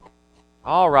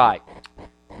All right.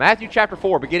 Matthew chapter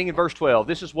 4, beginning in verse 12.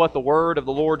 This is what the word of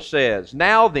the Lord says.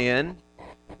 Now then,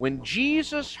 when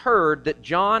Jesus heard that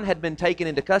John had been taken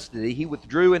into custody, he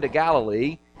withdrew into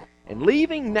Galilee, and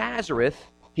leaving Nazareth,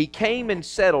 he came and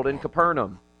settled in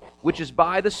Capernaum, which is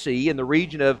by the sea in the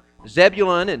region of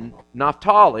Zebulun and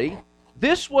Naphtali.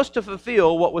 This was to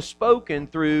fulfill what was spoken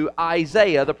through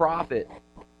Isaiah the prophet.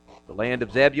 The land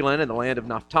of Zebulun and the land of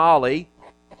Naphtali,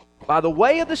 by the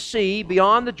way of the sea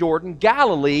beyond the Jordan,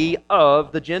 Galilee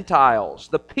of the Gentiles.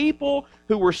 The people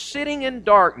who were sitting in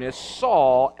darkness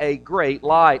saw a great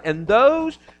light, and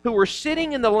those who were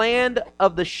sitting in the land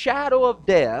of the shadow of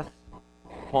death,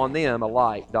 upon them a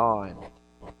light dawned.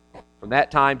 From that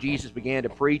time Jesus began to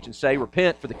preach and say,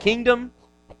 Repent, for the kingdom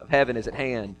of heaven is at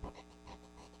hand.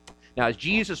 Now as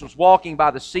Jesus was walking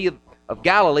by the sea of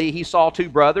Galilee, he saw two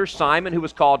brothers, Simon, who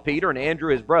was called Peter, and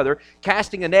Andrew his brother,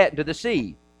 casting a net into the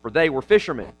sea, for they were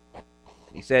fishermen.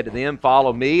 He said to them,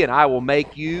 Follow me, and I will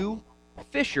make you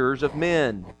fishers of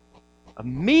men.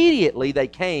 Immediately they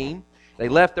came, they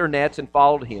left their nets and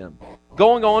followed him.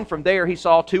 Going on from there, he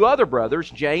saw two other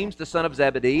brothers, James the son of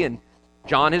Zebedee, and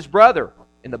John his brother,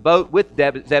 in the boat with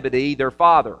Zebedee their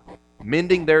father,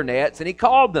 mending their nets, and he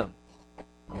called them.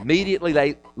 Immediately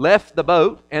they left the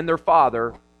boat and their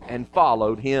father and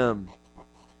followed him.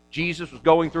 Jesus was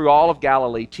going through all of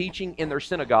Galilee, teaching in their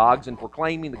synagogues and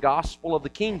proclaiming the gospel of the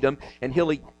kingdom and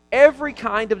healing every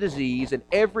kind of disease and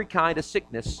every kind of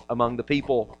sickness among the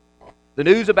people. The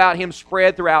news about him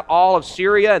spread throughout all of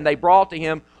Syria, and they brought to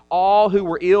him all who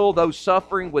were ill, those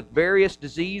suffering with various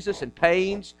diseases and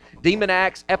pains,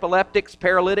 demoniacs, epileptics,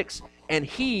 paralytics, and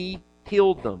he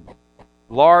healed them.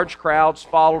 Large crowds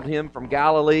followed him from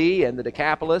Galilee and the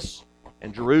Decapolis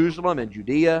and Jerusalem and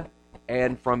Judea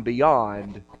and from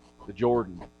beyond the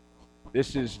Jordan.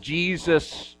 This is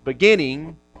Jesus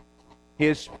beginning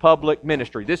his public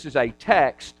ministry. This is a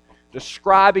text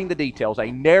describing the details,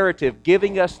 a narrative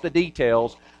giving us the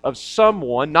details of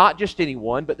someone, not just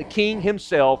anyone, but the King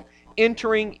himself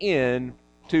entering in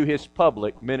to his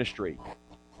public ministry.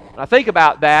 When I think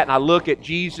about that and I look at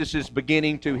Jesus'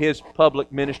 beginning to his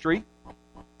public ministry,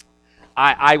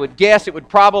 I would guess it would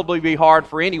probably be hard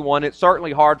for anyone. It's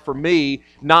certainly hard for me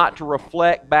not to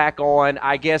reflect back on,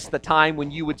 I guess, the time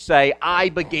when you would say, I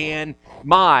began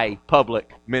my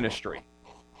public ministry.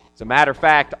 As a matter of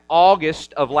fact,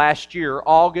 August of last year,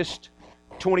 August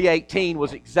 2018,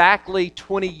 was exactly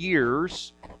 20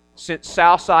 years since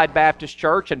Southside Baptist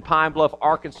Church in Pine Bluff,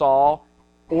 Arkansas,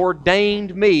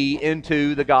 ordained me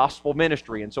into the gospel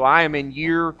ministry. And so I am in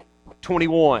year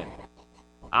 21.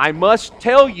 I must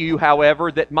tell you, however,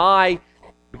 that my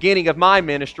beginning of my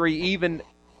ministry, even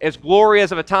as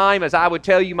glorious of a time as I would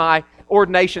tell you my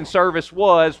ordination service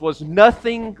was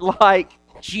nothing like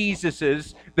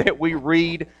Jesus's that we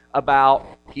read about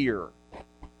here.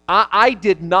 I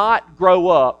did not grow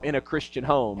up in a Christian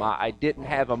home. I didn't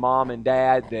have a mom and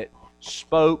dad that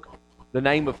spoke the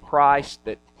name of Christ,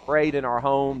 that prayed in our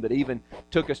home, that even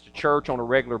took us to church on a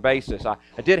regular basis. I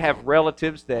did have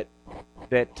relatives that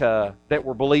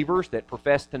were believers, that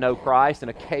professed to know Christ, and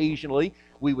occasionally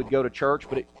we would go to church,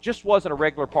 but it just wasn't a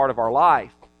regular part of our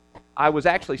life. I was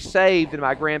actually saved in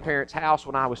my grandparents' house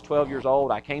when I was 12 years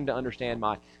old. I came to understand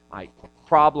my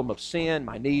problem of sin,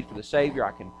 my need for the Savior.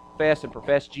 I confess and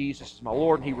profess Jesus as my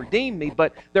Lord, and He redeemed me,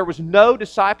 but there was no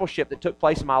discipleship that took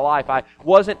place in my life. I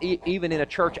wasn't even in a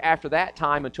church after that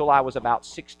time until I was about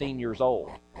 16 years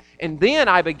old. And then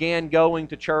I began going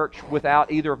to church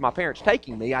without either of my parents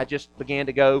taking me. I just began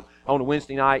to go on a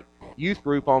Wednesday night youth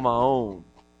group on my own.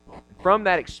 And from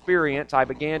that experience, I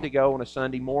began to go on a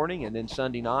Sunday morning and then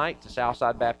Sunday night to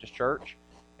Southside Baptist Church.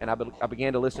 And I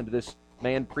began to listen to this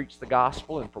man preach the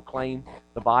gospel and proclaim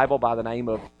the Bible by the name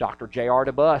of Dr. J.R.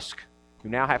 DeBusk, who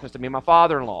now happens to be my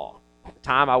father-in-law. At the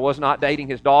time, I was not dating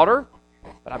his daughter,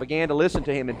 but I began to listen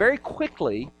to him. And very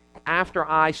quickly, after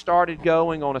I started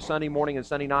going on a Sunday morning and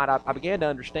Sunday night, I began to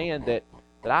understand that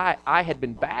I had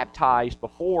been baptized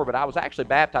before, but I was actually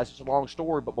baptized. It's a long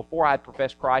story, but before I had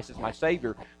professed Christ as my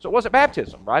Savior. So it wasn't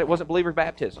baptism, right? It wasn't believer's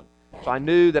baptism. So I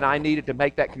knew that I needed to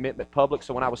make that commitment public.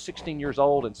 So when I was 16 years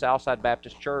old in Southside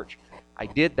Baptist Church, I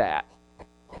did that.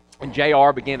 And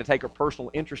JR began to take a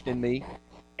personal interest in me.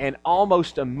 And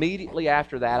almost immediately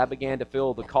after that, I began to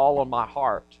feel the call on my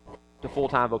heart to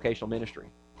full-time vocational ministry.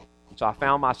 And so I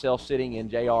found myself sitting in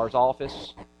JR's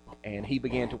office, and he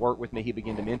began to work with me. He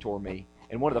began to mentor me.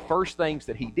 And one of the first things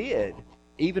that he did,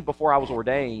 even before I was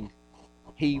ordained,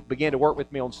 he began to work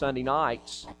with me on Sunday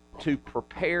nights to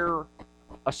prepare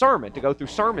a sermon, to go through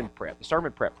sermon prep, the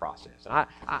sermon prep process. And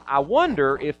I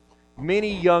wonder if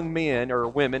many young men or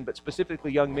women, but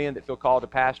specifically young men that feel called to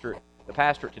the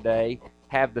pastorate today,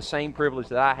 have the same privilege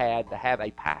that I had to have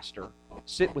a pastor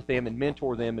sit with them and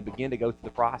mentor them and begin to go through the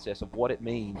process of what it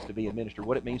means to be a minister,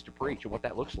 what it means to preach, and what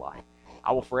that looks like.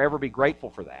 I will forever be grateful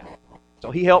for that.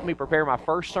 So he helped me prepare my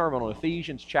first sermon on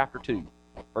Ephesians chapter 2,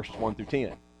 verses 1 through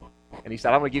 10. And he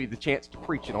said, I'm going to give you the chance to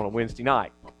preach it on a Wednesday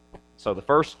night. So the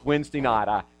first Wednesday night,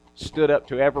 I stood up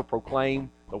to ever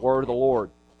proclaim the word of the Lord.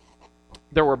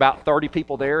 There were about 30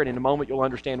 people there, and in a moment you'll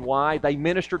understand why. They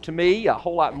ministered to me a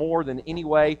whole lot more than any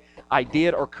way I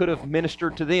did or could have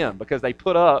ministered to them, because they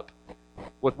put up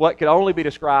with what could only be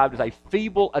described as a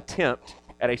feeble attempt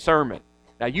at a sermon.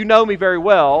 Now, you know me very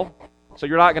well, so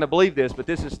you're not going to believe this, but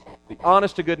this is the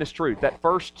honest-to-goodness truth. That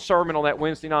first sermon on that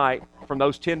Wednesday night from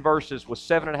those 10 verses was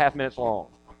 7.5 minutes long.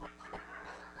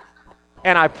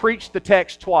 And I preached the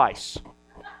text twice.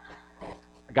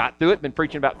 I got through it, been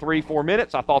preaching about 3-4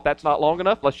 minutes. I thought that's not long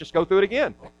enough. Let's just go through it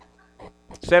again.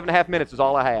 7.5 minutes is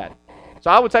all I had.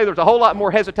 So I would say there's a whole lot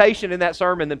more hesitation in that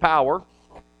sermon than power.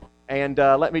 And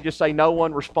let me just say, no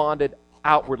one responded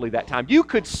outwardly that time. You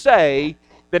could say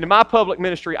that in my public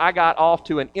ministry, I got off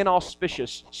to an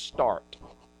inauspicious start.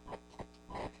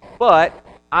 But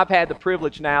I've had the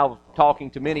privilege now of talking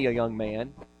to many a young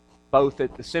man, both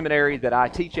at the seminary that I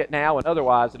teach at now and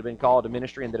otherwise that have been called to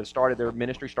ministry and that have started their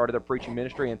ministry, started their preaching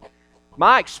ministry. And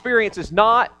my experience is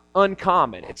not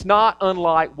uncommon. It's not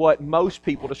unlike what most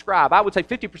people describe. I would say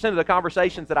 50% of the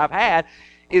conversations that I've had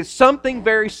is something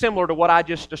very similar to what I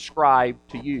just described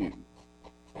to you.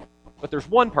 But there's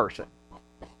one person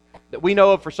that we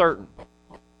know of for certain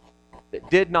that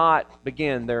did not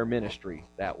begin their ministry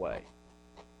that way.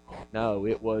 No,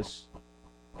 it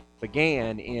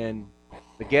began in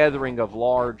the gathering of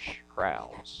large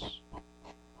crowds,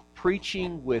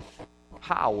 preaching with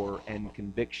power and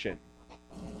conviction,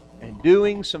 and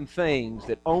doing some things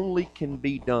that only can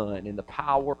be done in the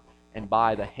power and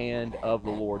by the hand of the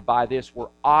Lord. By this, we're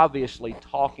obviously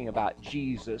talking about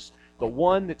Jesus, the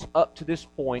one that's up to this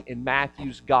point in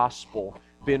Matthew's gospel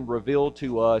been revealed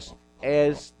to us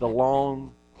as the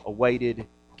long-awaited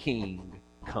King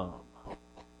come.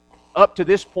 Up to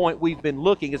this point, we've been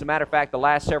looking, as a matter of fact, the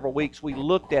last several weeks, we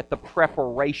looked at the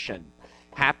preparation.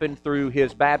 Happened through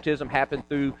his baptism, happened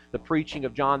through the preaching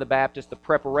of John the Baptist, the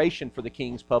preparation for the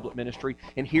King's public ministry,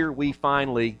 and here we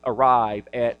finally arrive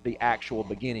at the actual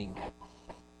beginning,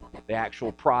 the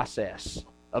actual process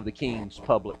of the King's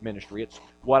public ministry. It's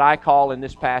what I call in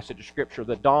this passage of Scripture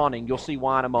the dawning, you'll see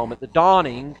why in a moment, the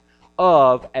dawning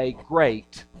of a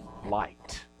great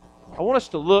light. I want us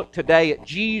to look today at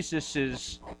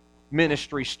Jesus'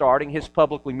 ministry starting, his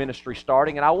publicly ministry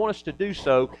starting, and I want us to do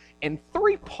so in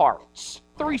 3 parts,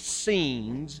 3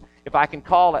 scenes, if I can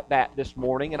call it that this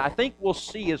morning, and I think we'll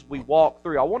see as we walk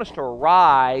through. I want us to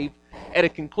arrive at a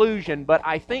conclusion, but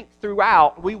I think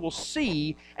throughout we will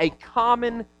see a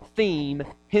common theme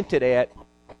hinted at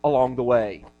along the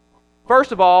way.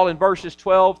 First of all, in verses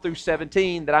 12 through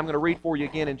 17 that I'm going to read for you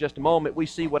again in just a moment, we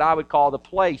see what I would call the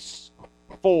place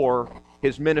for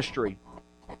his ministry.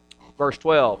 Verse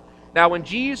 12. Now when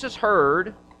Jesus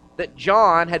heard that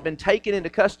John had been taken into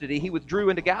custody, he withdrew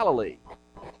into Galilee.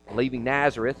 Leaving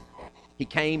Nazareth, he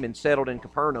came and settled in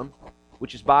Capernaum,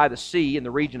 which is by the sea in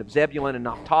the region of Zebulun and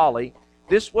Naphtali.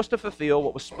 This was to fulfill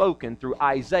what was spoken through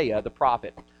Isaiah the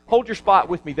prophet. Hold your spot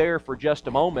with me there for just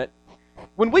a moment.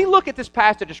 When we look at this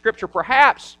passage of Scripture,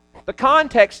 perhaps the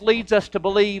context leads us to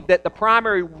believe that the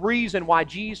primary reason why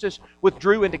Jesus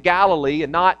withdrew into Galilee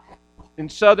and not in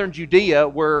southern Judea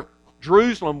where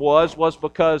Jerusalem was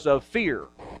because of fear.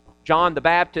 John the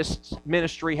Baptist's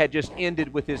ministry had just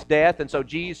ended with his death, and so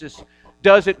Jesus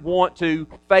doesn't want to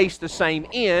face the same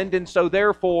end, and so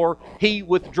therefore he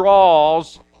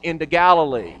withdraws into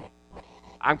Galilee.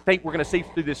 I think we're going to see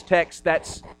through this text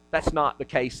that's not the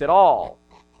case at all.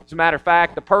 As a matter of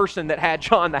fact, the person that had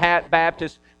John the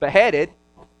Baptist beheaded,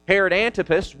 Herod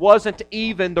Antipas, wasn't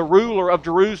even the ruler of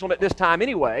Jerusalem at this time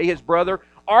anyway. His brother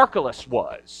Archelaus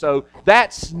was. So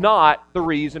that's not the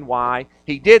reason why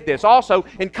he did this. Also,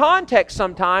 in context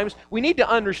sometimes, we need to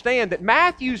understand that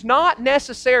Matthew's not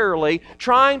necessarily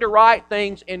trying to write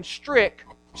things in strict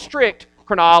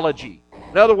chronology.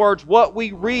 In other words, what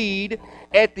we read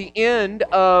at the end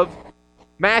of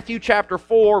Matthew chapter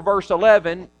 4, verse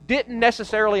 11, didn't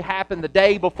necessarily happen the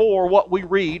day before what we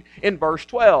read in verse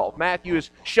 12. Matthew is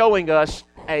showing us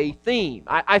a theme.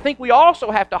 I think we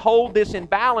also have to hold this in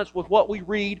balance with what we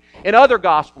read in other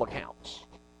gospel accounts.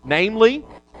 Namely,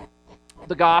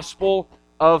 the Gospel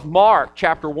of Mark,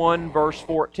 chapter 1, verse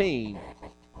 14.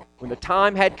 When the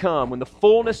time had come, when the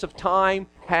fullness of time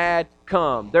had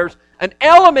come. There's an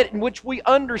element in which we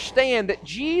understand that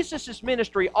Jesus'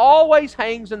 ministry always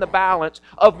hangs in the balance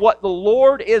of what the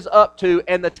Lord is up to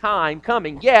and the time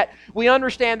coming. Yet, we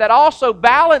understand that also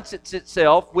balances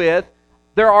itself with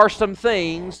there are some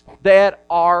things that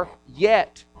are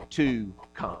yet to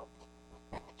come.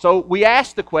 So we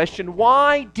ask the question,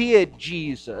 why did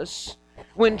Jesus,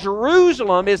 when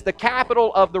Jerusalem is the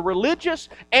capital of the religious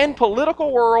and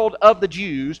political world of the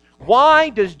Jews, why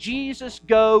does Jesus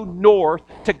go north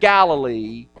to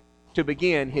Galilee to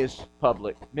begin His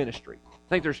public ministry? I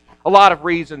think there's a lot of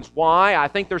reasons why. I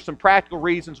think there's some practical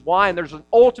reasons why, and there's an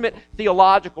ultimate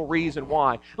theological reason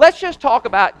why. Let's just talk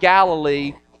about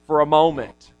Galilee for a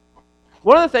moment.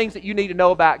 One of the things that you need to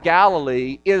know about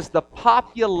Galilee is the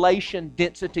population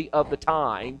density of the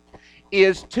time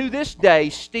is to this day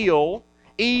still,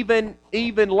 even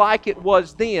like it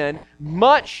was then,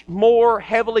 much more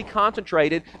heavily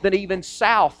concentrated than even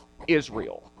South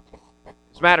Israel.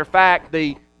 As a matter of fact,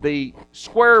 the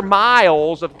square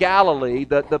miles of Galilee,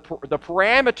 the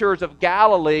parameters of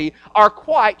Galilee are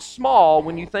quite small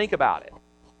when you think about it.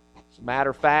 As a matter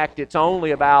of fact, it's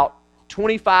only about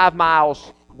 25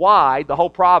 miles wide, the whole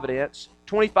province,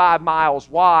 25 miles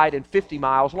wide and 50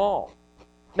 miles long.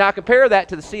 Now compare that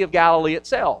to the Sea of Galilee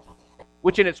itself,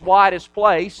 which in its widest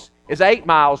place is 8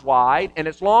 miles wide and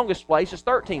its longest place is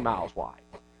 13 miles wide.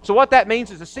 So what that means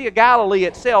is the Sea of Galilee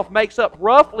itself makes up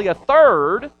roughly a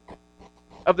third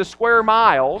of the square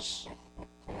miles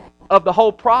of the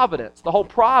whole province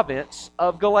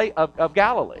of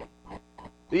Galilee.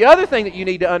 The other thing that you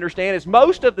need to understand is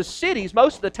most of the cities,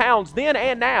 most of the towns then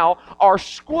and now are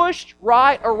squished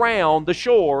right around the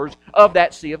shores of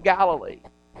that Sea of Galilee.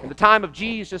 In the time of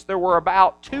Jesus, there were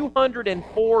about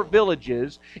 204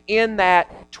 villages in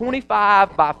that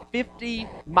 25 by 50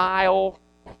 mile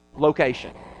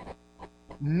location.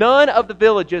 None of the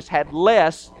villages had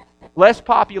less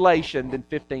population than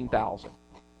 15,000.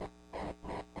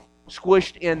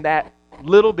 Squished in that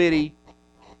little bitty,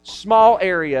 small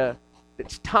area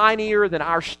that's tinier than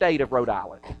our state of Rhode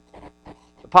Island.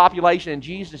 The population in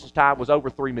Jesus' time was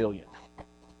over 3 million.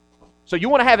 So you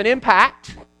want to have an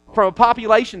impact from a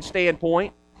population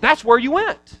standpoint, that's where you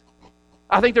went.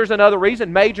 I think there's another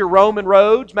reason. Major Roman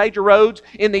roads, major roads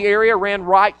in the area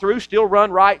still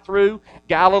run right through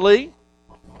Galilee.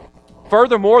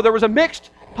 Furthermore, there was a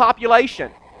mixed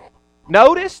population.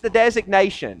 Notice the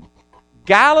designation,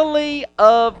 Galilee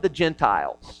of the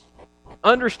Gentiles.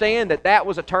 Understand that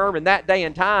was a term in that day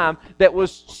and time that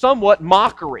was somewhat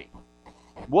mockery.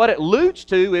 What it alludes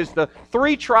to is the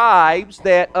 3 tribes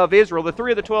of Israel, the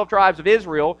 3 of the 12 tribes of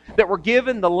Israel that were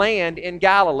given the land in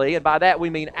Galilee, and by that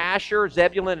we mean Asher,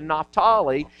 Zebulun, and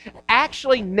Naphtali,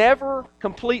 actually never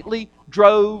completely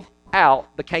drove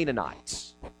out the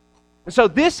Canaanites. And so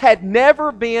this had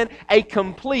never been a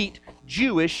complete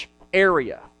Jewish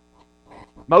area.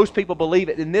 Most people believe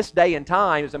it in this day and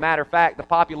time. As a matter of fact, the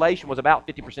population was about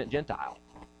 50% Gentile.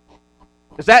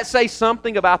 Does that say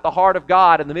something about the heart of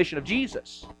God and the mission of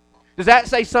Jesus? Does that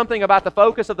say something about the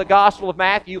focus of the Gospel of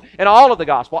Matthew and all of the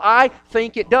Gospel? I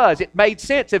think it does. It made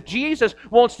sense. If Jesus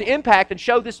wants to impact and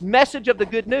show this message of the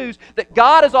good news that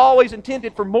God has always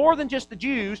intended for more than just the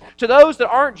Jews, to those that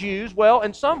aren't Jews, well,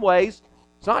 in some ways,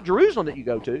 it's not Jerusalem that you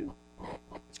go to.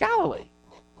 It's Galilee.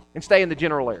 And stay in the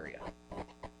general area.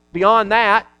 Beyond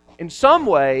that, in some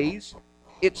ways,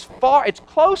 it's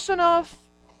close enough,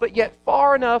 but yet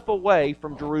far enough away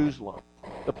from Jerusalem,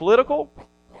 the political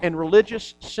and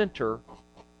religious center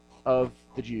of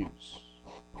the Jews,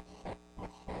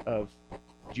 of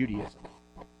Judaism.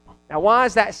 Now, why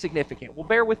is that significant? Well,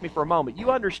 bear with me for a moment. You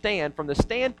understand, from the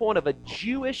standpoint of a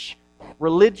Jewish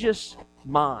religious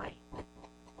mind,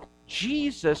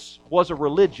 Jesus was a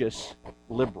religious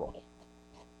liberal.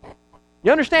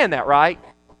 You understand that, right?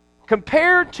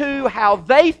 Compared to how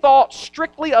they thought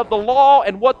strictly of the law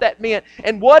and what that meant,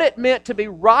 and what it meant to be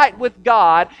right with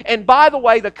God. And by the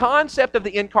way, the concept of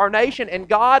the incarnation and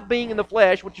God being in the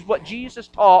flesh, which is what Jesus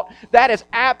taught, that is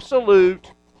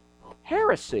absolute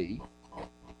heresy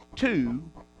to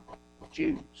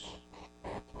Jews.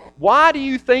 Why do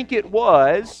you think it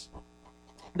was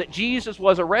that Jesus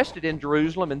was arrested in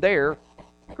Jerusalem and there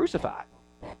crucified?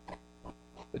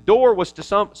 The door was to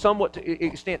somewhat to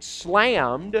extent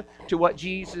slammed to what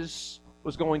Jesus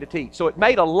was going to teach. So it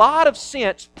made a lot of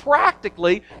sense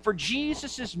practically for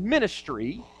Jesus'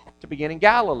 ministry to begin in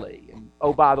Galilee. And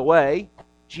oh, by the way,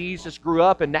 Jesus grew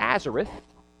up in Nazareth,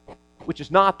 which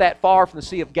is not that far from the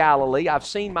Sea of Galilee. I've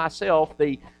seen myself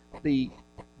the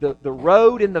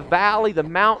road in the valley, the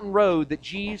mountain road that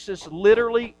Jesus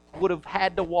literally would have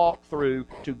had to walk through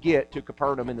to get to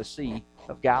Capernaum in the Sea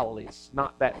of Galilee. It's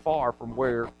not that far from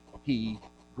where he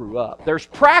grew up. There's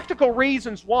practical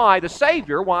reasons why the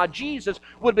Savior, why Jesus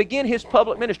would begin his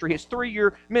public ministry, his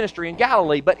 3-year ministry in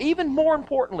Galilee. But even more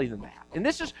importantly than that, and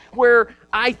this is where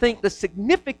I think the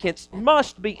significance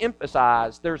must be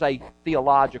emphasized, there's a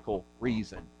theological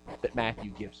reason that Matthew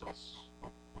gives us.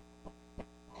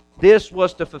 This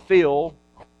was to fulfill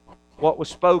what was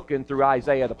spoken through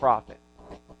Isaiah the prophet.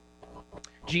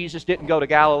 Jesus didn't go to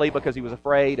Galilee because he was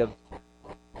afraid of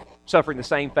suffering the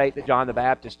same fate that John the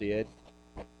Baptist did.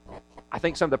 I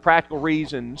think some of the practical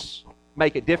reasons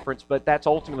make a difference, but that's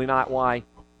ultimately not why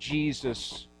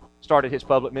Jesus started his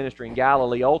public ministry in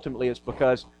Galilee. Ultimately, it's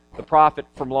because the prophet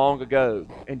from long ago,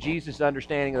 and Jesus'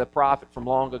 understanding of the prophet from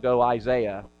long ago,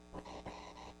 Isaiah,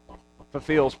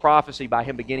 fulfills prophecy by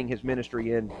him beginning his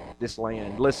ministry in this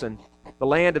land. Listen, the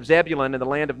land of Zebulun and the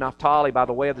land of Naphtali by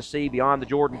the way of the sea beyond the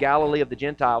Jordan, Galilee of the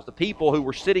Gentiles, the people who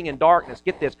were sitting in darkness,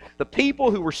 get this, the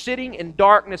people who were sitting in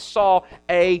darkness saw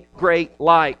a great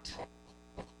light.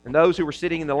 And those who were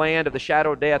sitting in the land of the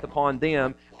shadow of death, upon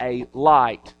them a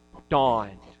light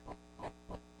dawned.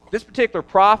 This particular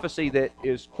prophecy that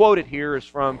is quoted here is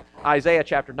from Isaiah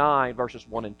chapter 9, verses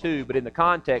 1 and 2. But in the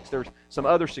context, there's some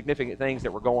other significant things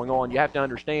that were going on. You have to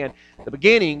understand the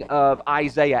beginning of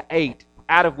Isaiah 8,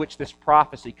 out of which this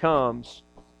prophecy comes,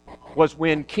 was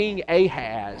when King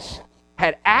Ahaz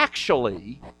had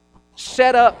actually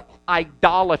set up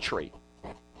idolatry,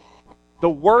 the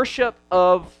worship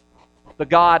of the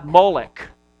god Moloch,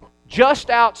 just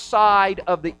outside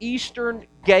of the eastern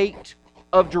gate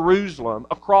of Jerusalem,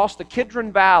 across the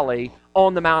Kidron Valley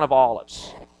on the Mount of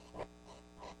Olives.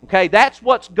 Okay, that's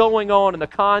what's going on in the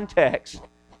context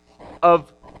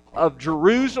of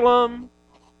Jerusalem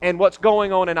and what's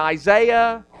going on in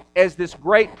Isaiah as this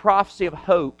great prophecy of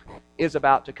hope is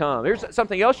about to come. Here's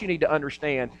something else you need to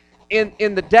understand.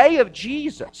 In the day of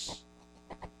Jesus,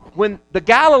 when the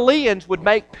Galileans would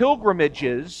make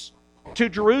pilgrimages to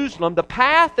Jerusalem, the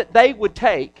path that they would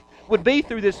take would be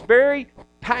through this very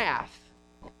path,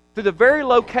 through the very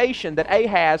location that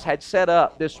Ahaz had set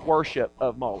up this worship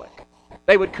of Moloch.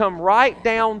 They would come right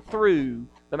down through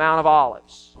the Mount of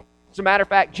Olives. As a matter of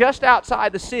fact, just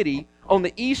outside the city, on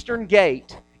the eastern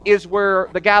gate, is where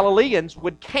the Galileans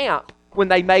would camp when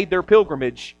they made their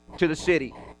pilgrimage to the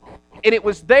city. And it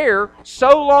was there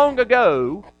so long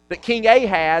ago that King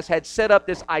Ahaz had set up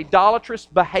this idolatrous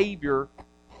behavior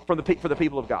for the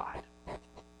people of God.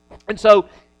 And so,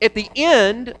 at the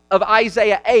end of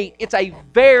Isaiah 8, it's a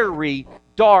very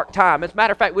dark time. As a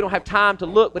matter of fact, we don't have time to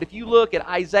look, but if you look at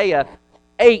Isaiah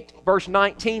 8, verse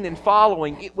 19 and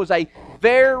following, it was a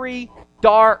very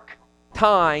dark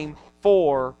time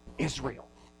for Israel.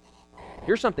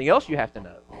 Here's something else you have to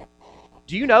know.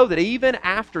 Do you know that even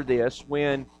after this,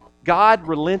 when God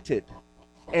relented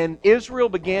and Israel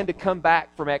began to come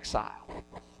back from exile,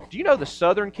 do you know the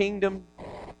southern kingdom,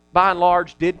 by and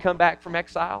large, did come back from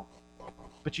exile?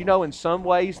 But you know, in some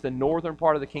ways, the northern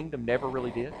part of the kingdom never really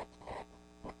did.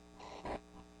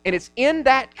 And it's in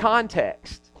that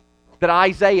context that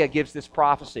Isaiah gives this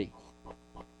prophecy.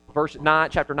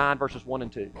 Chapter 9, verses 1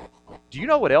 and 2. Do you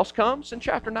know what else comes in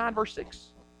chapter 9, verse 6?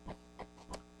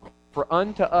 For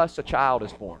unto us a child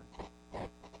is born.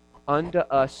 Unto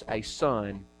us a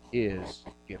son is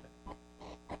given.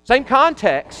 Same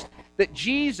context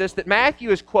that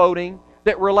Matthew is quoting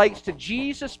that relates to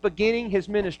Jesus beginning his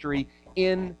ministry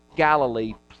in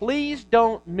Galilee. Please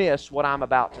don't miss what I'm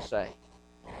about to say.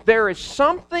 There is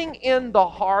something in the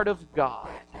heart of God.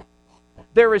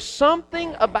 There is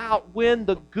something about when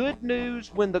the good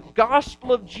news, when the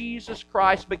gospel of Jesus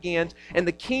Christ begins and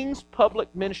the King's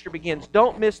public ministry begins.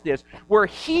 Don't miss this. Where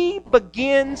he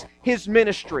begins his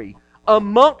ministry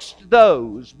amongst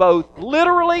those, both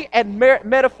literally and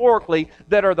metaphorically,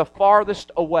 that are the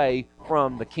farthest away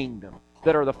from the kingdom,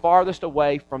 that are the farthest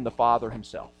away from the Father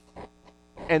himself.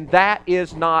 And that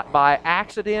is not by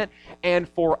accident. And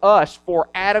for us, for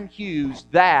Adam Hughes,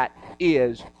 that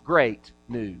is great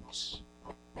news.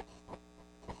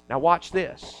 Now watch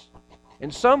this.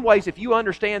 In some ways, if you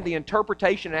understand the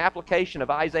interpretation and application of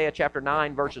Isaiah chapter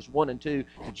 9, verses 1 and 2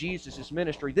 to Jesus'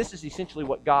 ministry, this is essentially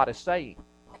what God is saying.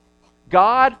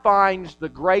 God finds the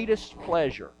greatest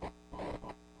pleasure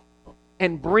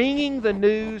in bringing the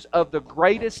news of the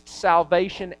greatest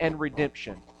salvation and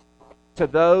redemption to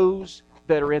those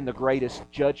that are in the greatest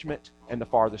judgment and the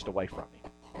farthest away from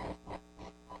him.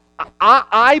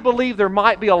 I believe there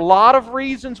might be a lot of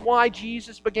reasons why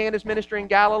Jesus began his ministry in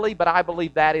Galilee, but I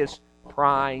believe that is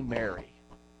primary.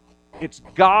 It's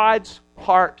God's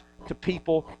heart to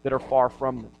people that are far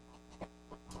from them.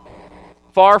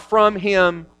 Far from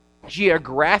him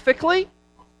geographically,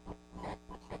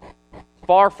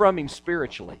 far from him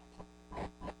spiritually.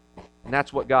 And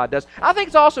that's what God does. I think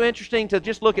it's also interesting to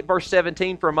just look at verse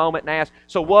 17 for a moment and ask,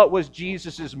 so what was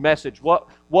Jesus' message? What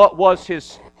was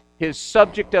his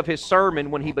subject of his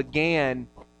sermon when he began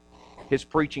his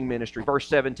preaching ministry? Verse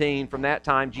 17, from that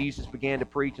time Jesus began to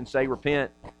preach and say,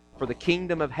 repent, for the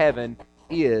kingdom of heaven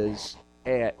is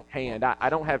at hand. I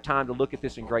don't have time to look at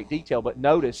this in great detail, but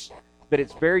notice that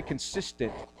it's very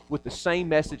consistent with the same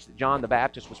message that John the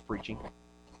Baptist was preaching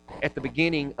at the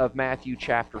beginning of Matthew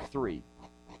chapter 3.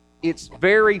 It's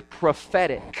very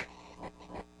prophetic.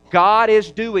 God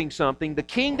is doing something. The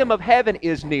kingdom of heaven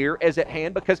is near, is at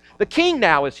hand, because the king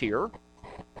now is here.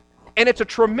 And it's a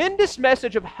tremendous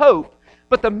message of hope,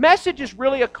 but the message is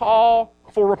really a call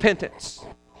for repentance.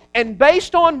 And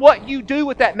based on what you do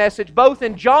with that message, both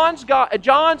in John's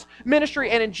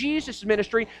ministry and in Jesus'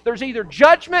 ministry, there's either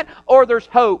judgment or there's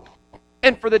hope.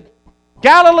 And for the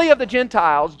Galilee of the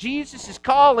Gentiles, Jesus is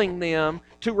calling them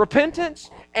to repentance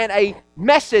and a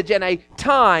message and a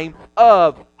time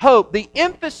of hope. The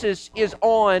emphasis is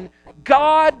on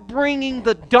God bringing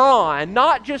the dawn,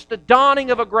 not just the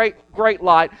dawning of a great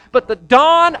light, but the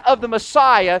dawn of the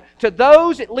Messiah to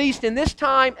those, at least in this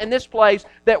time and this place,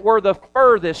 that were the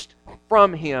furthest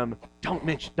from Him. Don't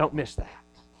miss that.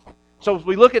 So as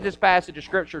we look at this passage of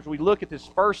Scripture, as we look at this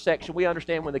first section, we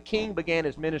understand when the King began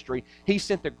His ministry, He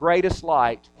sent the greatest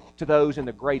light to those in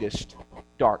the greatest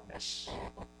darkness.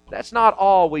 That's not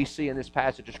all we see in this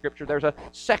passage of Scripture. There's a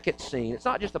second scene. It's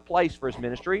not just a place for His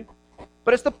ministry,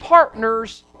 but it's the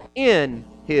partners in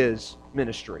His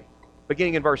ministry.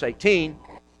 Beginning in verse 18.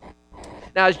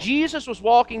 Now as Jesus was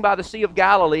walking by the Sea of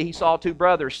Galilee, He saw two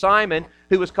brothers, Simon,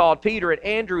 who was called Peter, and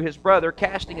Andrew his brother,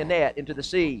 casting a net into the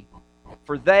sea,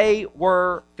 for they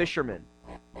were fishermen.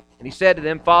 And He said to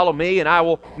them, follow me, and I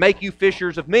will make you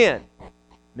fishers of men.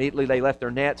 Immediately they left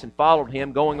their nets and followed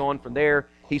Him. Going on from there,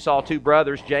 He saw two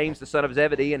brothers, James the son of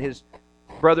Zebedee and his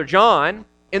brother John,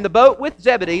 in the boat with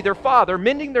Zebedee, their father,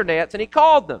 mending their nets, and He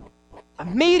called them.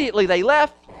 Immediately they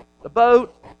left the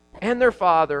boat and their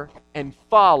father and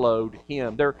followed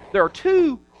Him. There are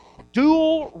two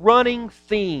dual running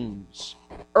themes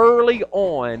early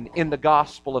on in the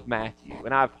Gospel of Matthew,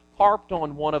 and I've harped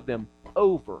on one of them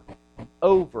over and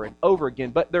over and over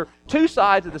again, but they're two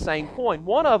sides of the same coin.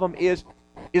 One of them is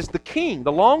the King.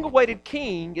 The long-awaited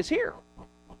King is here.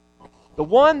 The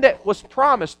one that was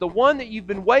promised, the one that you've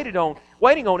been waiting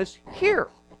on is here.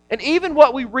 And even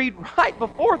what we read right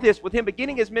before this, with Him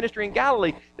beginning His ministry in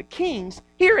Galilee, the King's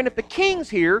here. And if the King's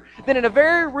here, then in a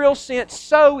very real sense,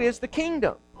 so is the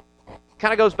kingdom.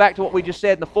 Kind of goes back to what we just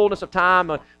said in the fullness of time,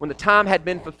 when the time had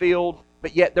been fulfilled,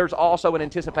 but yet there's also an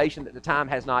anticipation that the time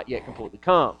has not yet completely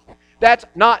come. That's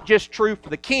not just true for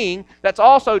the King, that's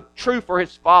also true for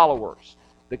His followers.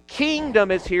 The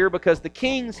kingdom is here because the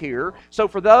King's here. So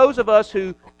for those of us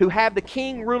who have the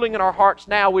King ruling in our hearts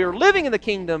now, we are living in the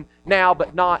kingdom now,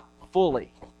 but not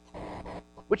fully.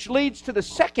 Which leads to the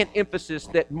second emphasis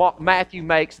that Matthew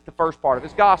makes at the first part of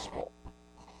his gospel.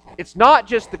 It's not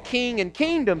just the King and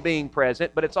kingdom being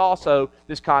present, but it's also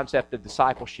this concept of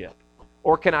discipleship.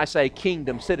 Or can I say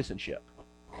kingdom citizenship?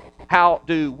 How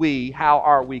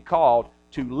are we called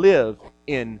to live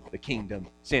in the kingdom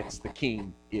since the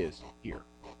King is here?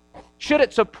 Should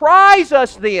it surprise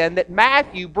us then that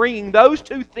Matthew, bringing those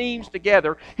two themes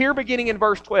together, here beginning in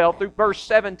verse 12 through verse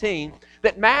 17,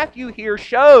 that Matthew here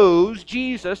shows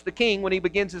Jesus, the King, when He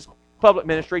begins His public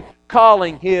ministry,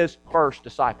 calling His first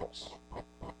disciples?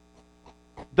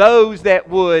 Those that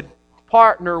would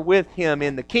partner with Him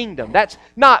in the kingdom. That's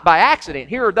not by accident.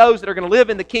 Here are those that are going to live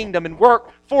in the kingdom and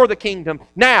work for the kingdom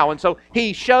now. And so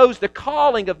He shows the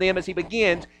calling of them as He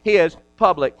begins His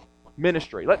public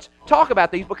ministry. Let's talk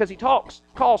about these because He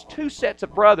calls two sets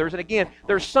of brothers. And again,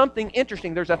 there's something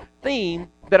interesting. There's a theme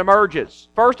that emerges.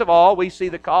 First of all, we see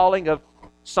the calling of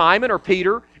Simon or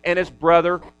Peter and his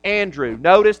brother Andrew.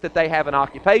 Notice that they have an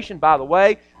occupation. By the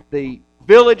way, the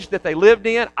village that they lived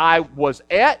in, I was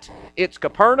at. It's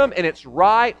Capernaum, and it's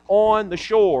right on the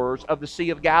shores of the Sea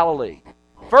of Galilee.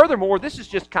 Furthermore, this is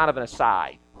just kind of an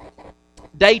aside.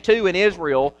 Day 2 in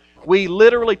Israel, we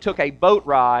literally took a boat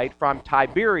ride from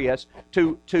Tiberias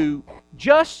to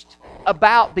just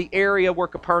about the area where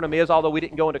Capernaum is, although we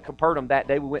didn't go into Capernaum that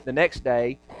day. We went the next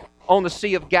day on the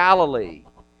Sea of Galilee.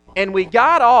 And we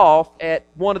got off at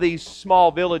one of these small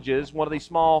villages, one of these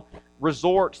small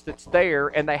resorts that's there,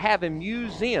 and they have a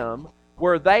museum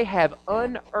where they have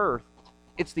unearthed,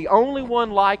 it's the only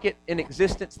one like it in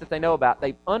existence that they know about,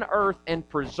 they've unearthed and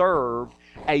preserved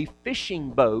a fishing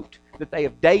boat that they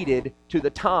have dated to the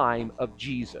time of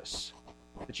Jesus,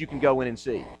 that you can go in and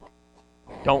see.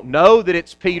 Don't know that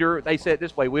it's Peter, they said it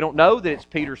this way, we don't know that it's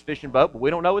Peter's fishing boat, but we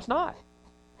don't know it's not.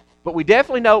 But we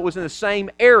definitely know it was in the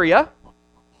same area,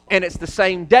 And it's the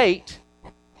same date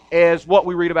as what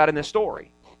we read about in this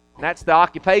story. And that's the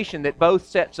occupation that both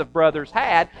sets of brothers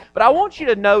had. But I want you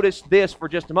to notice this for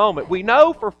just a moment. We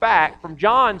know for fact from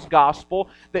John's gospel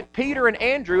that Peter and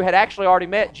Andrew had actually already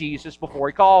met Jesus before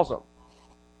he calls them.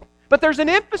 But there's an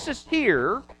emphasis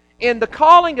here in the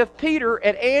calling of Peter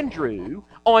and Andrew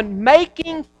on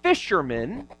making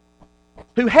fishermen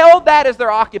who held that as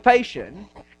their occupation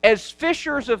as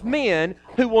fishers of men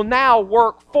who will now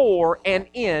work for and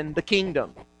in the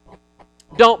kingdom.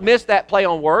 Don't miss that play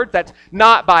on words. That's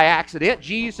not by accident.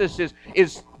 Jesus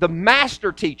is the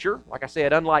master teacher. Like I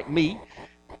said, unlike me,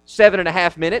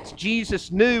 7.5 minutes.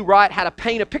 Jesus knew right how to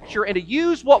paint a picture and to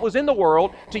use what was in the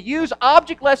world, to use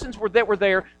object lessons that were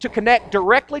there to connect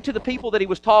directly to the people that he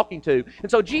was talking to. And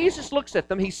so Jesus looks at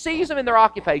them. He sees them in their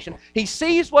occupation. He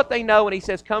sees what they know, and he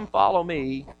says, "Come follow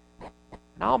me,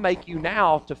 and I'll make you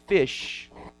now to fish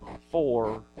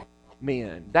for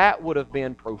men." That would have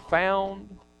been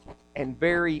profound and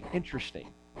very interesting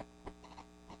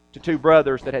to two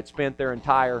brothers that had spent their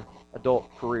entire adult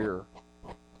career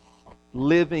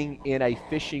living in a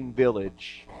fishing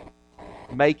village,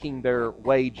 making their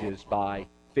wages by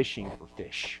fishing for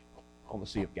fish on the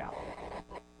Sea of Galilee.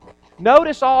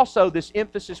 Notice also this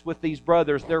emphasis with these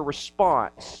brothers, their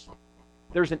response.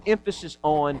 There's an emphasis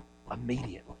on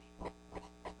immediately.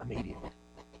 Immediately.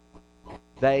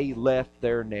 They left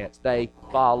their nets. They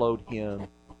followed him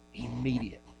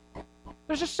immediately.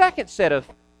 There's a second set of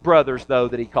brothers, though,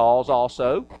 that he calls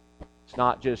also. It's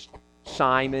not just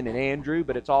Simon and Andrew,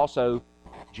 but it's also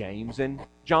James and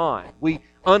John. We,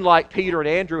 unlike Peter and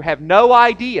Andrew, have no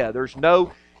idea. There's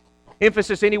no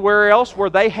emphasis anywhere else where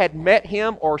they had met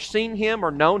him or seen him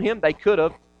or known him. They could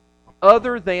have,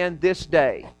 other than this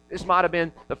day. This might have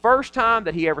been the first time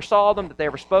that he ever saw them, that they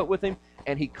ever spoke with him,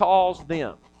 and he calls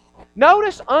them.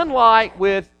 Notice, unlike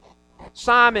with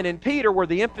Simon and Peter, where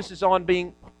the emphasis on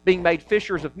being made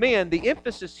fishers of men, the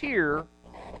emphasis here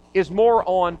is more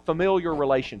on familiar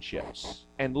relationships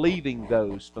and leaving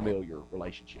those familiar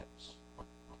relationships.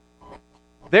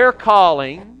 Their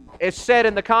calling is set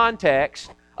in the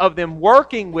context of them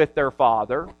working with their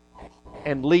father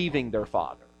and leaving their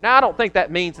father. Now, I don't think that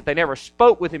means that they never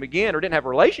spoke with him again or didn't have a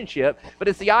relationship, but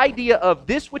it's the idea of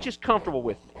this which is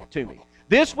comfortable to me,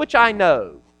 this which I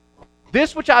know,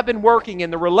 this which I've been working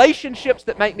in, the relationships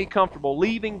that make me comfortable,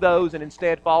 leaving those and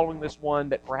instead following this one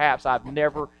that perhaps I've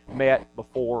never met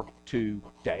before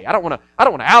today. I don't want to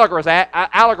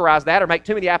allegorize that or make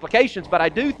too many applications, but I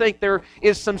do think there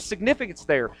is some significance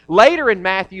there. Later in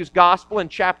Matthew's Gospel in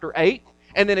chapter 8,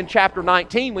 and then in chapter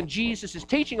 19, when Jesus is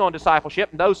teaching on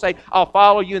discipleship, and those say, "I'll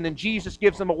follow you," and then Jesus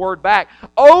gives them a word back.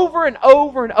 Over and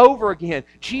over and over again,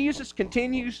 Jesus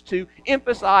continues to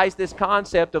emphasize this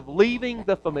concept of leaving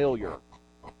the familiar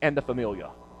and the familiar.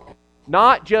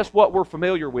 Not just what we're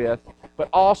familiar with, but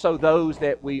also those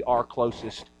that we are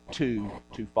closest to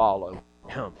follow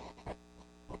him.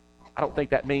 I don't think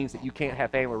that means that you can't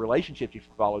have family relationships if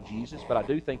you follow Jesus, but I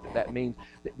do think that means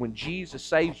that when Jesus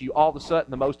saves you, all of a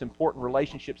sudden the most important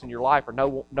relationships in your life are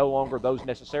no longer those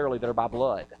necessarily that are by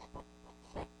blood.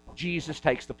 Jesus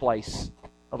takes the place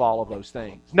of all of those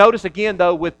things. Notice again,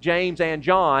 though, with James and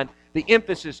John, the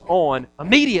emphasis on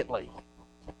immediately.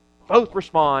 Both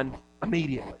respond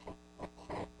immediately.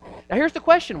 Now here's the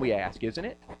question we ask, isn't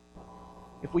it?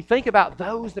 If we think about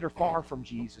those that are far from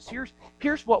Jesus,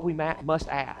 here's what we must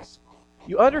ask.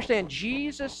 You understand,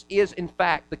 Jesus is in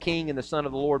fact the King and the Son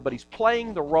of the Lord, but he's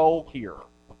playing the role here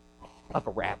of a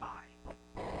rabbi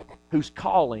who's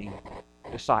calling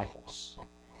disciples.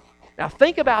 Now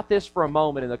think about this for a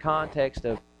moment in the context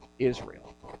of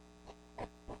Israel.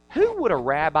 Who would a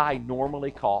rabbi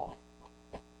normally call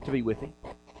to be with him?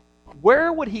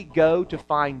 Where would he go to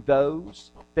find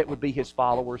those that would be his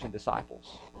followers and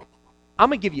disciples? I'm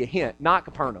going to give you a hint, not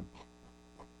Capernaum.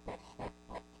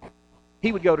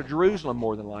 He would go to Jerusalem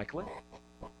more than likely.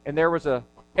 And there was an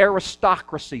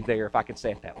aristocracy there, if I could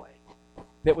say it that way,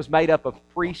 that was made up of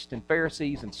priests and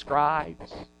Pharisees and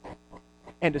scribes.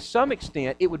 And to some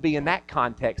extent, it would be in that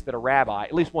context that a rabbi,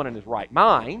 at least one in his right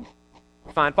mind,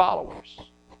 would find followers.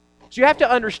 So you have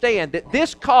to understand that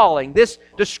this calling, this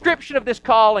description of this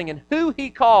calling and who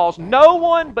he calls, no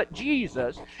one but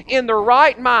Jesus in their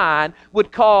right mind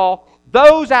would call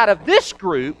those out of this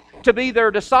group to be their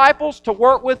disciples, to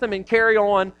work with them and carry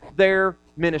on their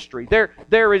ministry.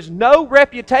 There is no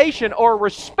reputation or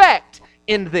respect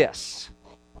in this.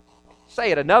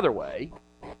 Say it another way.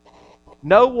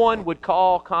 No one would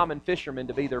call common fishermen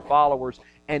to be their followers,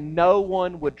 and no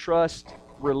one would trust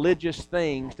religious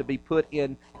things to be put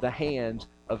in the hands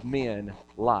of men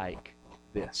like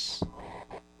this.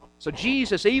 So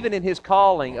Jesus, even in his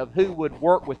calling of who would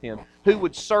work with him, who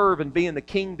would serve and be in the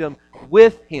kingdom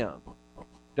with him,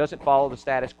 doesn't follow the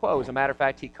status quo. As a matter of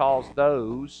fact, he calls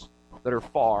those that are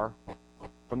far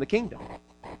from the kingdom.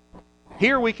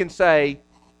 Here we can say,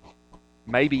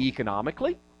 maybe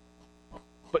economically,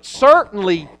 but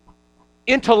certainly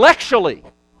intellectually,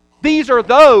 these are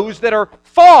those that are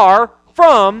far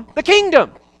from the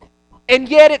kingdom. And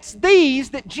yet it's these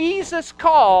that Jesus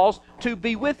calls to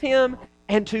be with him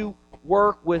and to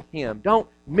work with him. Don't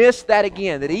miss that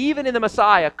again, that even in the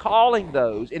Messiah, calling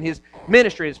those in his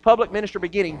ministry, his public ministry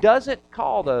beginning, doesn't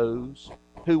call those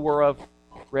who were of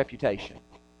reputation,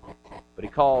 but he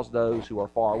calls those who are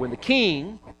far. When the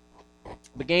king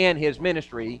began his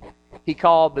ministry, he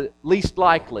called the least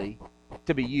likely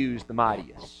to be used the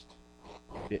mightiest,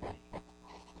 didn't he?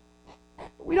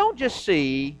 But we don't just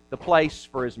see the place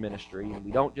for his ministry, and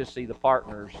we don't just see the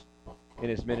partners in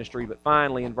his ministry, but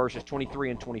finally in verses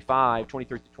 23 to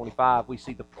 25, we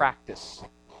see the practice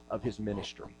of his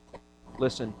ministry.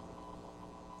 Listen,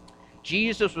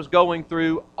 Jesus was going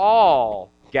through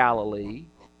all Galilee,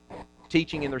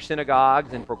 teaching in their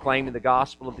synagogues and proclaiming the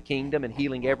gospel of the kingdom and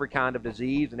healing every kind of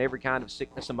disease and every kind of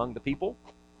sickness among the people.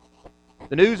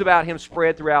 The news about him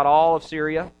spread throughout all of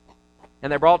Syria,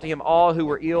 and they brought to him all who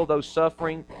were ill, those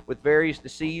suffering with various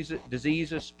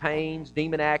diseases, pains,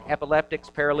 demoniac, epileptics,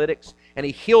 paralytics, and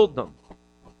he healed them.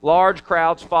 Large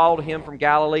crowds followed him from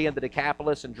Galilee and the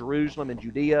Decapolis and Jerusalem and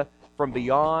Judea, from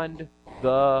beyond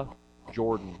the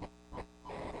Jordan.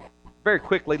 Very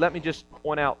quickly, let me just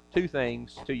point out two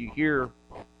things to you here.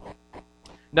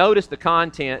 Notice the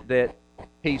content that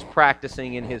he's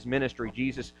practicing in his ministry.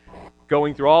 Jesus,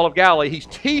 going through all of Galilee, he's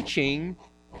teaching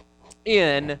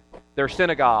in their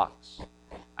synagogues.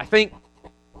 I think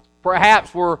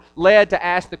perhaps we're led to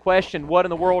ask the question, what in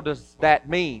the world does that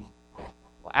mean?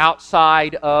 Well,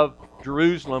 outside of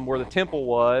Jerusalem, where the temple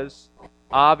was,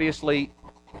 obviously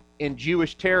in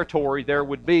Jewish territory there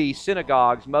would be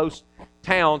synagogues. Most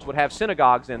towns would have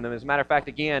synagogues in them. As a matter of fact,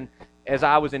 again, as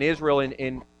I was in Israel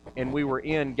and we were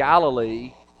in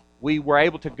Galilee, we were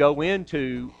able to go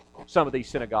into some of these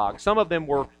synagogues. Some of them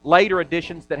were later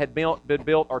additions that had been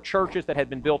built, or churches that had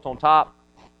been built on top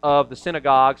of the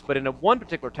synagogues. But in one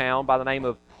particular town by the name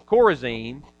of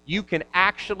Chorazin, you can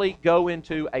actually go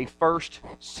into a first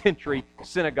century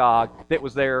synagogue that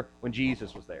was there when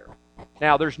Jesus was there.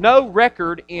 Now, there's no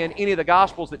record in any of the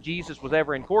Gospels that Jesus was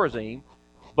ever in Chorazin,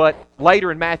 but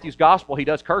later in Matthew's Gospel, he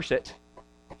does curse it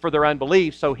for their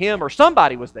unbelief, so him or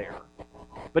somebody was there.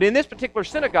 But in this particular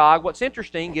synagogue, what's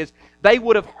interesting is they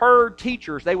would have heard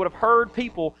teachers, they would have heard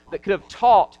people that could have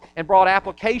taught and brought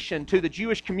application to the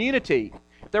Jewish community.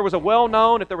 If there was a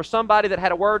well-known, if there was somebody that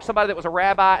had a word, somebody that was a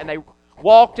rabbi, and they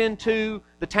walked into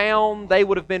the town, they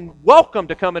would have been welcome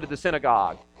to come into the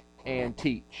synagogue and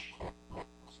teach.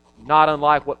 Not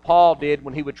unlike what Paul did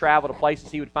when he would travel to places,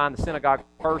 he would find the synagogue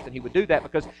first, and he would do that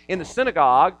because in the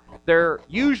synagogue, there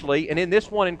usually, and in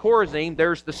this one in Chorazin,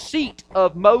 there's the seat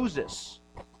of Moses,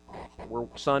 where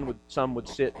some would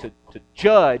sit to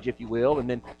judge, if you will, and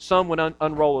then some would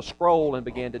unroll a scroll and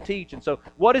begin to teach. And so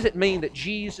what does it mean that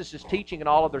Jesus is teaching in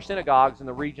all of their synagogues in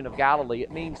the region of Galilee?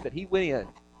 It means that he went in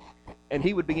and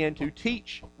he would begin to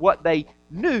teach what they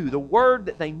knew, the word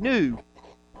that they knew,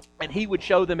 and he would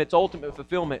show them its ultimate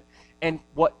fulfillment and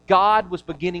what God was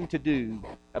beginning to do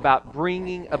about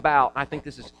bringing about, I think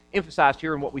this is emphasized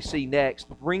here in what we see next,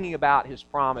 bringing about his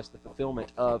promise, the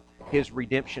fulfillment of his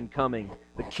redemption coming,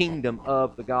 the kingdom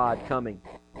of the God coming,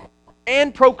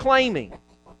 and proclaiming,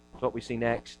 that's what we see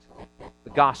next,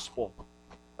 the gospel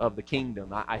of the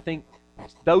kingdom. I think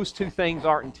those two things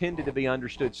aren't intended to be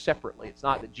understood separately. It's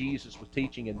not that Jesus was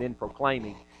teaching and then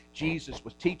proclaiming. Jesus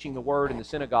was teaching the word in the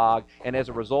synagogue, and as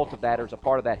a result of that, or as a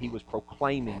part of that, he was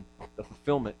proclaiming the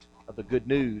fulfillment of the good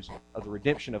news of the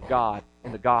redemption of God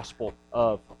and the gospel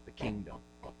of the kingdom.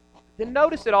 Then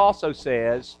notice it also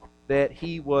says that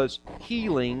he was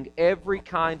healing every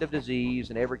kind of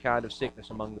disease and every kind of sickness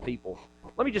among the people.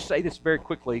 Let me just say this very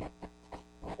quickly,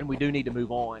 and we do need to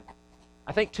move on.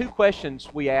 I think two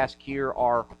questions we ask here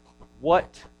are,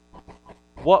 what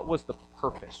was the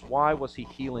purpose? Why was he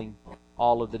healing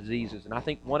all of the diseases? And I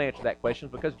think one answer to that question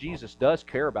is because Jesus does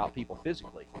care about people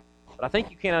physically. But I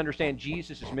think you can't understand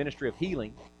Jesus' ministry of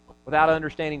healing without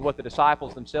understanding what the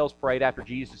disciples themselves prayed after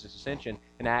Jesus' ascension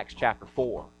in Acts chapter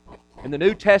 4. In the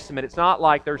New Testament, it's not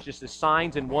like there's just this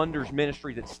signs and wonders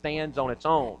ministry that stands on its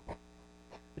own.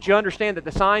 But you understand that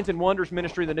the signs and wonders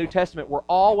ministry of the New Testament were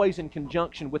always in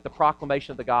conjunction with the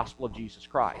proclamation of the gospel of Jesus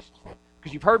Christ.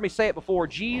 Because you've heard me say it before,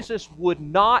 Jesus would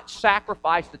not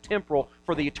sacrifice the temporal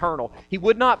for the eternal. He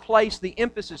would not place the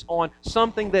emphasis on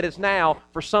something that is now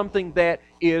for something that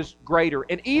is greater.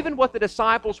 And even what the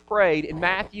disciples prayed in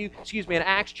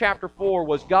Acts chapter 4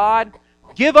 was, God,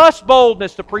 give us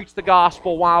boldness to preach the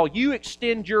gospel while you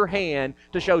extend your hand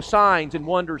to show signs and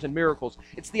wonders and miracles.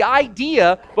 It's the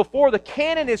idea, before the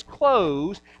canon is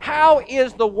closed, how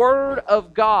is the Word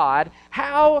of God,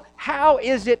 how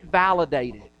is it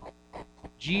validated?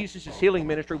 Jesus' healing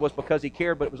ministry was because He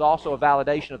cared, but it was also a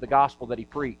validation of the gospel that He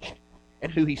preached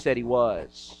and who He said He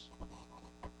was.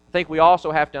 I think we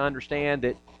also have to understand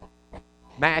that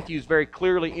Matthew is very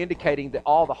clearly indicating that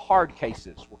all the hard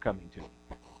cases were coming to Him.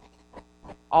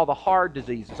 All the hard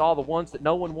diseases, all the ones that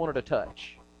no one wanted to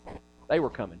touch, they were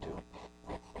coming to Him.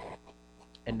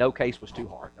 And no case was too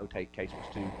hard. No case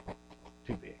was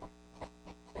too big.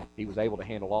 He was able to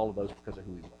handle all of those because of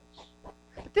who He was.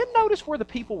 But then notice where the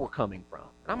people were coming from.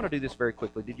 And I'm going to do this very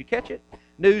quickly. Did you catch it?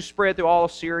 News spread through all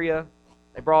of Syria.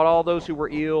 They brought all those who were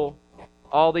ill,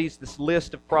 this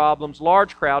list of problems.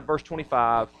 Large crowd, verse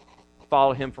 25,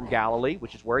 followed Him from Galilee,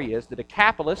 which is where He is. The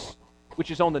Decapolis, which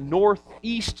is on the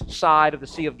northeast side of the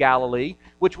Sea of Galilee,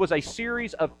 which was a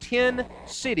series of 10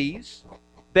 cities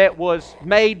that was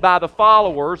made by the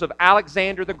followers of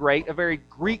Alexander the Great, a very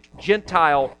Greek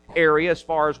Gentile area as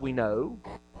far as we know.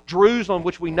 Jerusalem,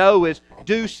 which we know is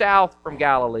due south from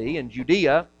Galilee and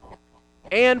Judea,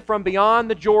 and from beyond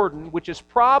the Jordan, which is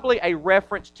probably a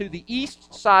reference to the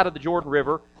east side of the Jordan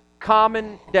River,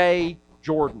 common-day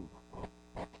Jordan.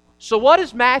 So what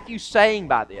is Matthew saying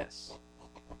by this?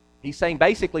 He's saying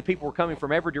basically people were coming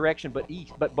from every direction but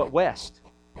east, but west.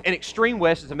 And extreme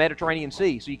west is the Mediterranean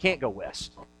Sea, so you can't go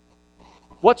west.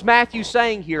 What's Matthew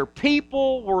saying here?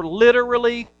 People were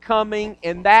literally coming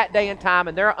in that day and time,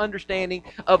 in their understanding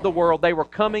of the world, they were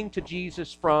coming to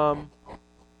Jesus from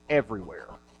everywhere.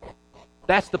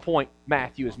 That's the point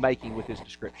Matthew is making with his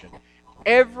description.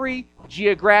 Every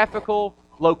geographical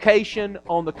location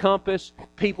on the compass,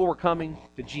 people were coming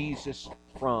to Jesus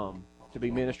from, to be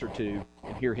ministered to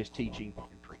and hear His teaching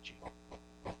and preaching.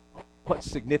 What's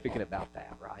significant about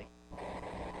that, right?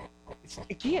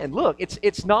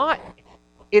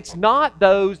 It's not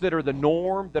those that are the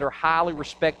norm, that are highly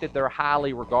respected, that are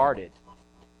highly regarded.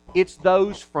 It's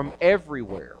those from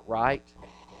everywhere, right?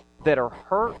 That are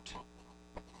hurt,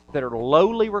 that are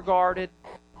lowly regarded,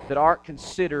 that aren't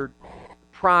considered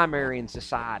primary in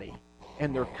society.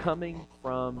 And they're coming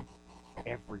from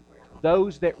everywhere.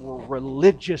 Those that were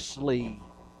religiously,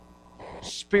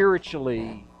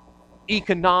 spiritually,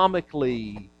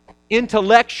 economically,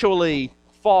 intellectually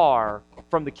far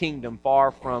from the kingdom,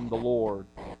 far from the Lord,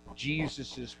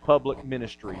 Jesus' public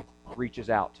ministry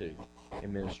reaches out to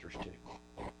and ministers to.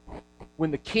 When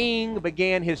the King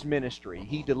began His ministry,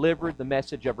 He delivered the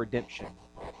message of redemption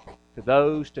to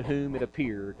those to whom it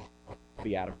appeared to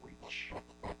be out of reach.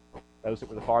 Those that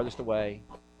were the farthest away,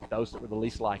 those that were the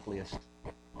least likeliest,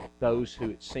 those who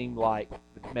it seemed like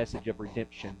the message of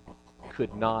redemption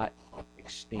could not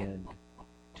extend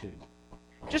to.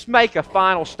 Just make a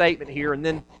final statement here, and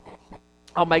then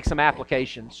I'll make some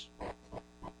applications.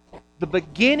 The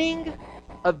beginning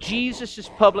of Jesus'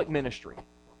 public ministry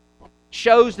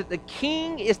shows that the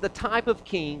king is the type of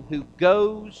king who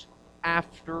goes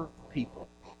after people.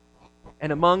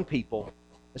 And among people,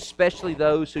 especially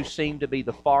those who seem to be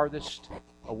the farthest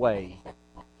away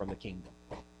from the kingdom.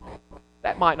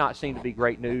 That might not seem to be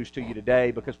great news to you today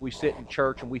because we sit in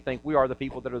church and we think we are the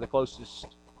people that are the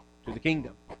closest to the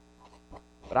kingdom.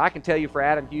 But I can tell you for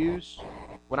Adam Hughes,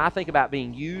 when I think about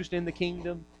being used in the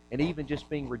kingdom and even just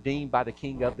being redeemed by the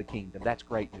King of the kingdom, that's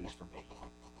great news for me.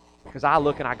 Because I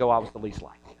look and I go, I was the least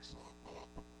likeliest.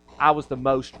 I was the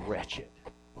most wretched.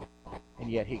 And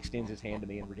yet He extends His hand to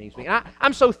me and redeems me. And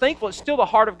I'm so thankful. It's still the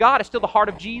heart of God. It's still the heart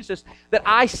of Jesus that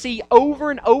I see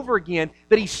over and over again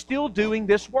that He's still doing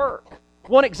this work.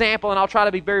 One example, and I'll try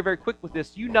to be very, very quick with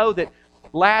this. You know that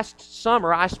last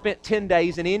summer I spent 10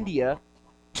 days in India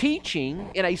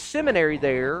teaching in a seminary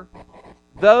there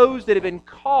those that have been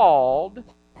called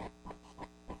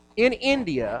in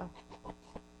India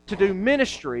to do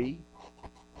ministry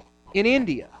in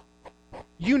India.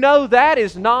 You know that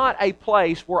is not a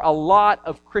place where a lot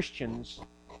of Christians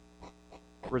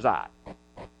reside.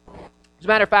 As a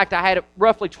matter of fact, I had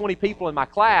roughly 20 people in my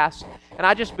class, and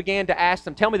I just began to ask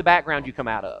them, tell me the background you come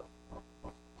out of.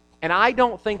 And I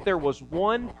don't think there was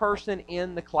one person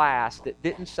in the class that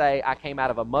didn't say, I came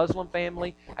out of a Muslim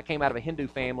family, I came out of a Hindu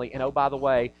family, and oh, by the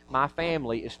way, my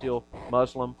family is still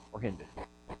Muslim or Hindu.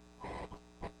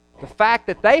 The fact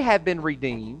that they have been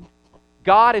redeemed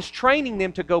God is training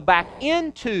them to go back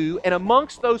into and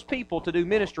amongst those people to do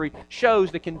ministry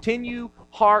shows the continued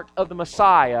heart of the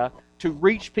Messiah to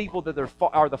reach people that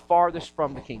are the farthest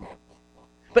from the kingdom.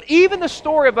 But even the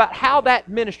story about how that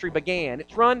ministry began,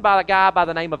 it's run by a guy by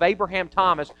the name of Abraham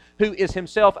Thomas, who is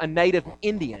himself a native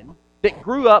Indian that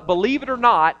grew up, believe it or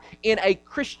not, in a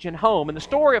Christian home. And the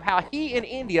story of how he in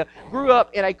India grew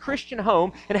up in a Christian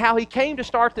home and how he came to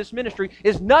start this ministry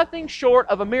is nothing short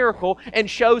of a miracle and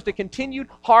shows the continued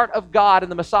heart of God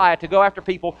and the Messiah to go after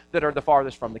people that are the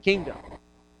farthest from the kingdom.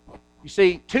 You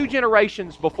see, 2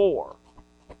 generations before,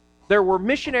 there were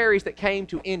missionaries that came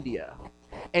to India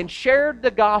and shared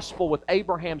the gospel with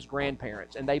Abraham's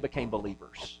grandparents, and they became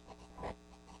believers.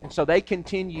 And so they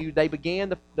continued, they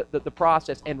began the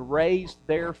process and raised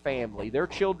their family, their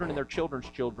children and their children's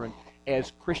children,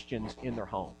 as Christians in their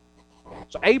home.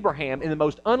 So Abraham, in the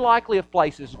most unlikely of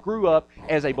places, grew up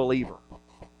as a believer.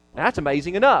 Now, that's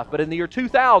amazing enough, but in the year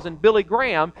 2000, Billy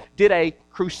Graham did a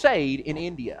crusade in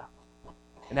India.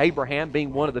 And Abraham,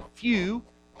 being one of the few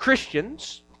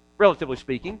Christians, relatively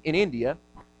speaking, in India,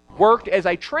 worked as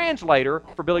a translator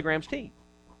for Billy Graham's team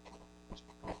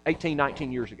 18,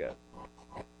 19 years ago.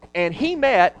 And he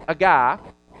met a guy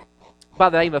by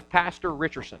the name of Pastor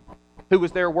Richardson, who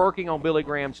was there working on Billy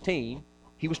Graham's team.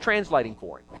 He was translating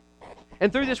for him.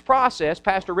 And through this process,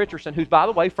 Pastor Richardson, who's, by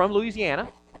the way, from Louisiana,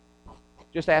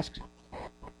 just asked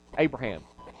Abraham,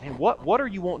 man, what are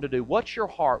you wanting to do? What's your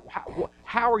heart?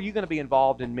 How are you going to be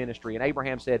involved in ministry? And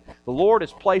Abraham said, the Lord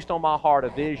has placed on my heart a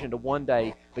vision to one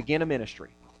day begin a ministry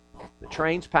that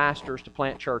trains pastors to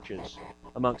plant churches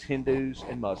amongst Hindus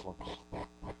and Muslims,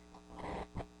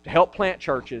 to help plant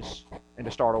churches and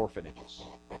to start orphanages.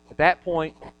 At that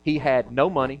point, he had no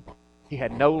money, he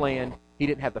had no land, he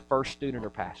didn't have the first student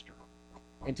or pastor.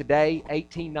 And today,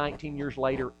 18, 19 years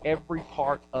later, every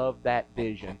part of that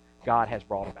vision God has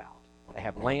brought about. They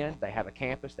have land, they have a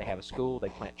campus, they have a school, they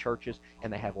plant churches,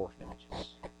 and they have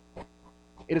orphanages.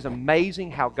 It is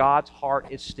amazing how God's heart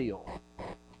is still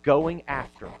going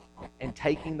after and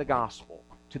taking the gospel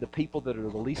to the people that are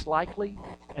the least likely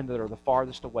and that are the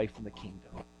farthest away from the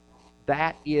kingdom.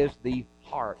 That is the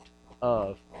heart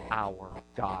of our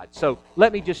God. So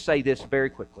let me just say this very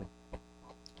quickly.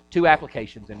 2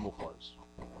 applications and we'll close.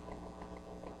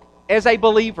 As a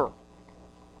believer,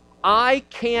 I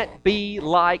can't be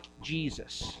like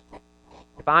Jesus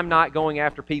if I'm not going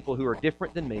after people who are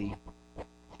different than me,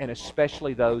 and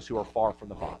especially those who are far from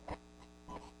the Father.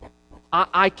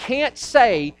 I can't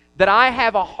say that I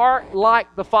have a heart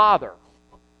like the Father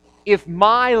if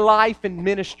my life and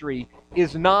ministry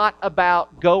is not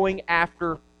about going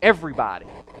after everybody,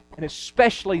 and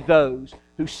especially those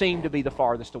who seem to be the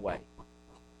farthest away,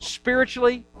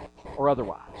 spiritually or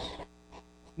otherwise.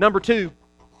 Number 2,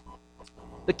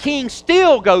 the king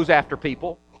still goes after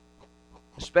people,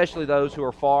 especially those who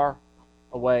are far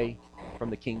away from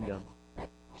the kingdom.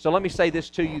 So let me say this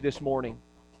to you this morning,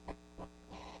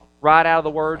 right out of the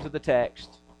words of the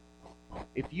text.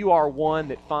 If you are one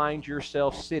that finds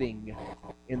yourself sitting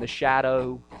in the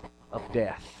shadow of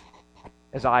death,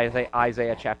 as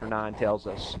Isaiah chapter 9 tells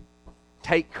us,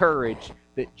 take courage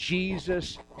that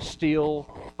Jesus still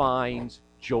finds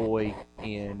joy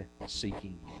in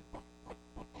seeking you.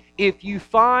 If you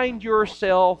find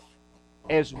yourself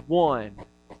as one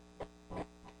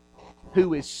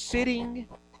who is sitting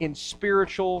in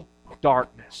spiritual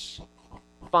darkness,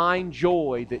 find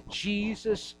joy that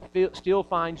Jesus still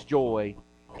finds joy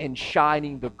in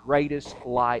shining the greatest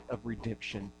light of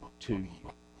redemption to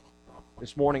you.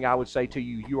 This morning I would say to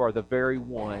you, you are the very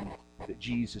one that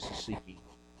Jesus is seeking.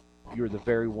 You are the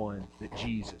very one that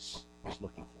Jesus is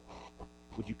looking for.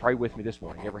 Would you pray with me this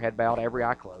morning? Every head bowed, every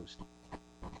eye closed.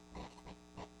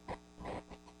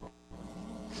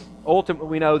 Ultimately,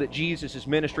 we know that Jesus'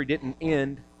 ministry didn't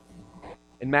end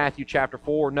in Matthew chapter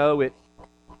 4. No, it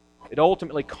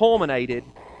ultimately culminated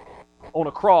on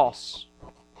a cross,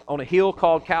 on a hill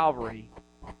called Calvary,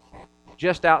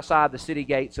 just outside the city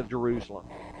gates of Jerusalem.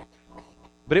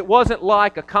 But it wasn't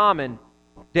like a common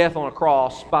death on a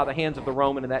cross by the hands of the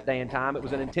Roman in that day and time. It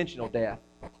was an intentional death.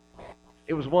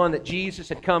 It was one that Jesus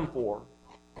had come for,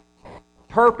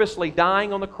 purposely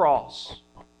dying on the cross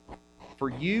for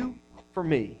you, for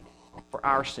me, for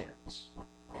our sins,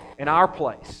 in our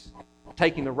place,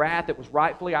 taking the wrath that was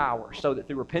rightfully ours, so that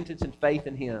through repentance and faith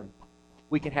in Him,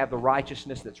 we can have the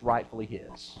righteousness that's rightfully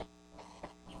His.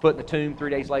 He was put in the tomb. 3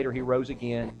 days later, He rose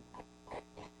again.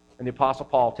 And the Apostle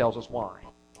Paul tells us why.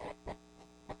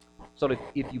 So that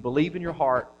if you believe in your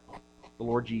heart the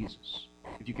Lord Jesus,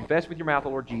 if you confess with your mouth the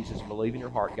Lord Jesus and believe in your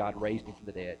heart God raised Him from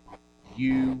the dead,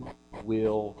 you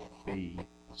will be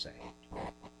saved.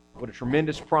 What a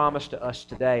tremendous promise to us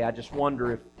today. I just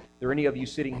wonder if there are any of you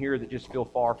sitting here that just feel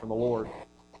far from the Lord.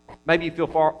 Maybe you feel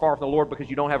far from the Lord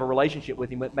because you don't have a relationship with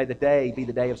Him, but may the day be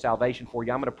the day of salvation for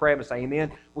you. I'm going to pray and say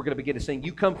amen. We're going to begin to sing.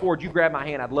 You come forward, you grab my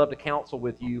hand. I'd love to counsel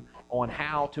with you on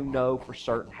how to know for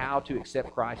certain, how to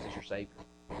accept Christ as your Savior.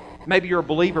 Maybe you're a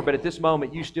believer, but at this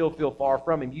moment you still feel far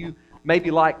from Him. You maybe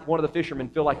like one of the fishermen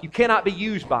feel like you cannot be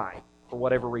used by Him for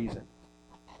whatever reason.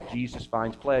 Jesus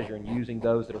finds pleasure in using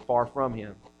those that are far from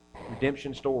Him.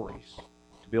 Redemption stories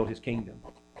to build His kingdom.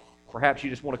 Perhaps you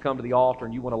just want to come to the altar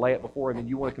and you want to lay it before Him and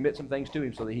you want to commit some things to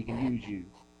Him so that He can use you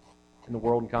in the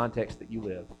world and context that you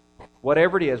live.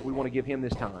 Whatever it is, we want to give Him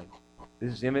this time.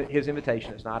 This is His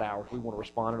invitation. It's not ours. We want to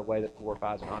respond in a way that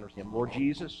glorifies and honors Him. Lord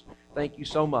Jesus, thank you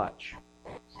so much.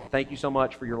 Thank you so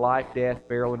much for your life, death,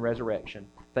 burial, and resurrection.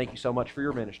 Thank you so much for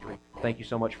your ministry. Thank you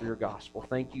so much for your gospel.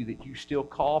 Thank you that you still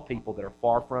call people that are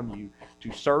far from you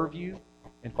to serve you,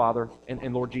 and Father,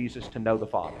 and Lord Jesus, to know the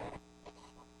Father.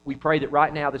 We pray that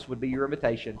right now this would be your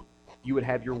invitation. You would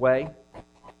have your way.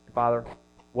 And Father,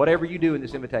 whatever you do in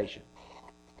this invitation,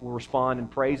 we'll respond in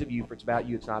praise of you, for it's about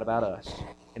you, it's not about us.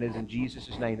 And it is in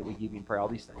Jesus' name that we give you and pray all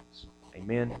these things.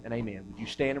 Amen and amen. Would you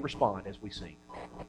stand and respond as we sing?